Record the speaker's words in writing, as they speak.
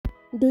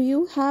Do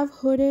you have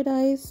hooded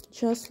eyes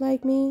just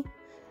like me?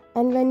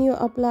 And when you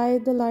apply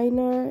the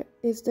liner,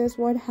 is this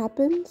what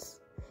happens?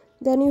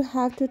 Then you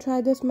have to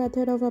try this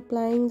method of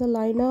applying the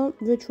liner,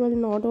 which will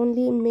not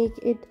only make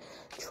it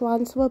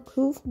transfer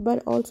proof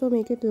but also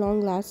make it long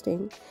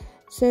lasting.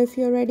 So if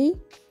you're ready,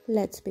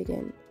 let's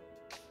begin.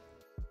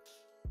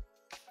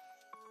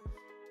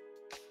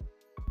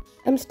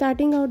 I'm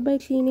starting out by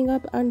cleaning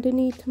up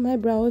underneath my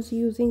brows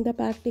using the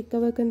Pac Take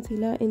Cover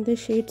Concealer in the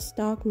shade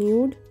Stark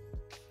Nude.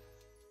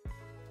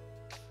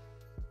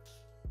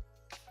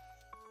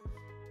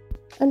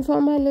 And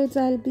for my lids,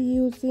 I'll be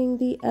using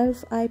the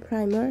e.l.f. Eye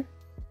Primer.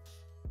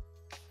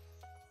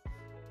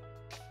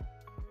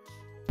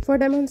 For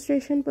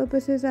demonstration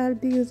purposes, I'll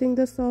be using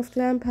the Soft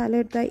Glam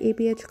palette by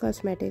ABH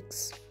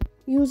Cosmetics.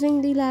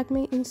 Using the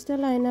Lakme Insta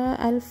Liner,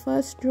 I'll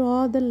first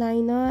draw the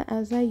liner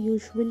as I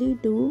usually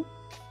do.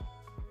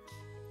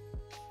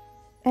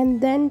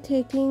 And then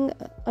taking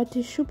a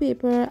tissue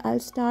paper, I'll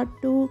start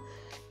to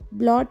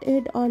blot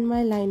it on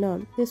my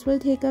liner. This will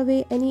take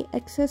away any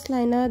excess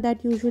liner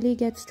that usually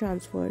gets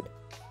transferred.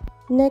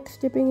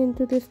 Next, dipping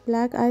into this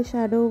black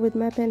eyeshadow with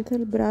my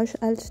pencil brush,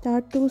 I'll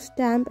start to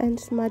stamp and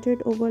smudge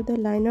it over the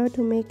liner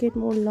to make it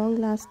more long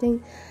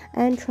lasting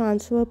and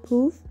transfer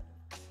proof.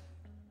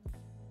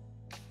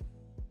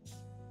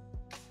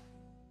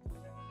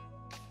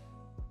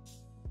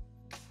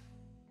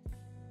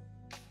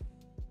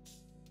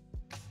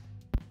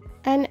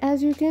 And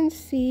as you can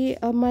see,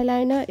 my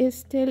liner is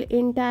still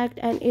intact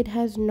and it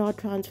has not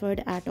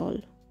transferred at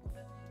all.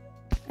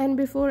 And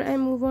before I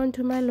move on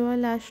to my lower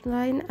lash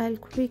line, I'll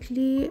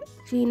quickly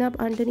clean up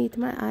underneath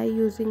my eye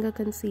using a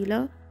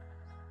concealer.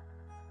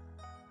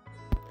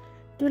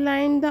 To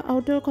line the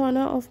outer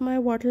corner of my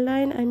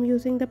waterline, I'm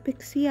using the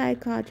Pixie Eye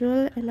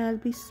Kajal and I'll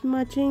be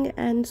smudging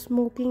and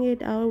smoking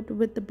it out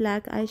with the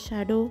black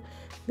eyeshadow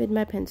with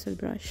my pencil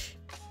brush.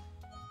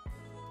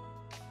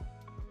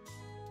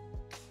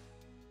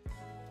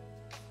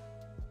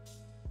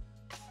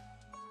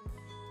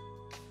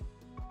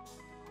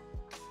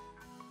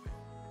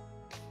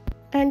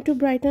 And to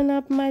brighten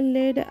up my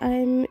lid,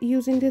 I'm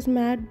using this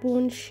matte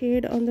bone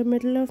shade on the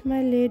middle of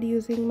my lid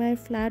using my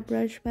flat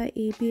brush by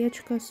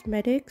ABH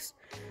Cosmetics.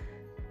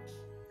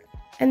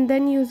 And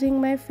then using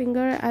my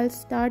finger, I'll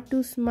start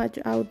to smudge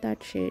out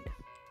that shade.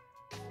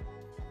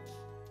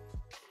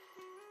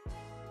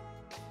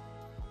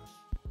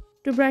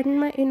 To brighten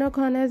my inner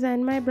corners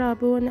and my brow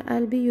bone,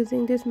 I'll be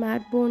using this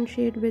matte bone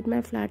shade with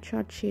my flat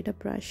short shader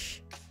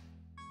brush.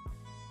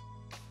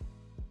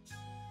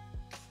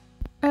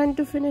 And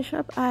to finish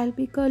up, I'll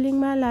be curling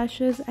my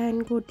lashes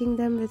and coating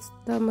them with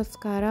the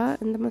mascara.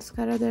 And the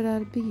mascara that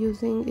I'll be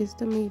using is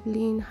the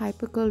Maybelline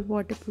Hyper Curl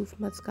Waterproof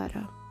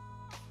Mascara.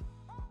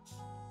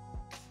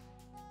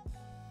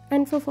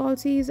 And for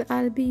falsies,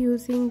 I'll be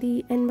using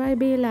the NY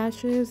Bay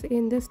lashes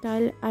in the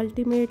style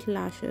Ultimate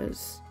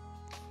Lashes.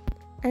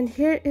 And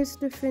here is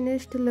the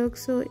finished look.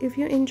 So if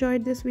you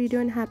enjoyed this video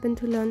and happen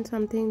to learn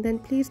something, then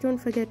please don't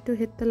forget to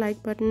hit the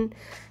like button.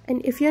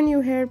 And if you're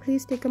new here,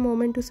 please take a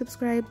moment to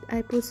subscribe.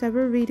 I post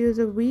several videos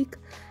a week.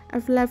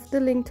 I've left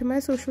the link to my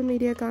social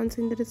media accounts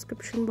in the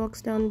description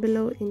box down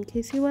below in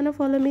case you want to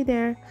follow me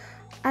there.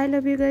 I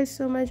love you guys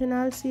so much and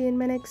I'll see you in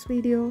my next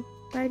video.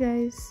 Bye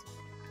guys.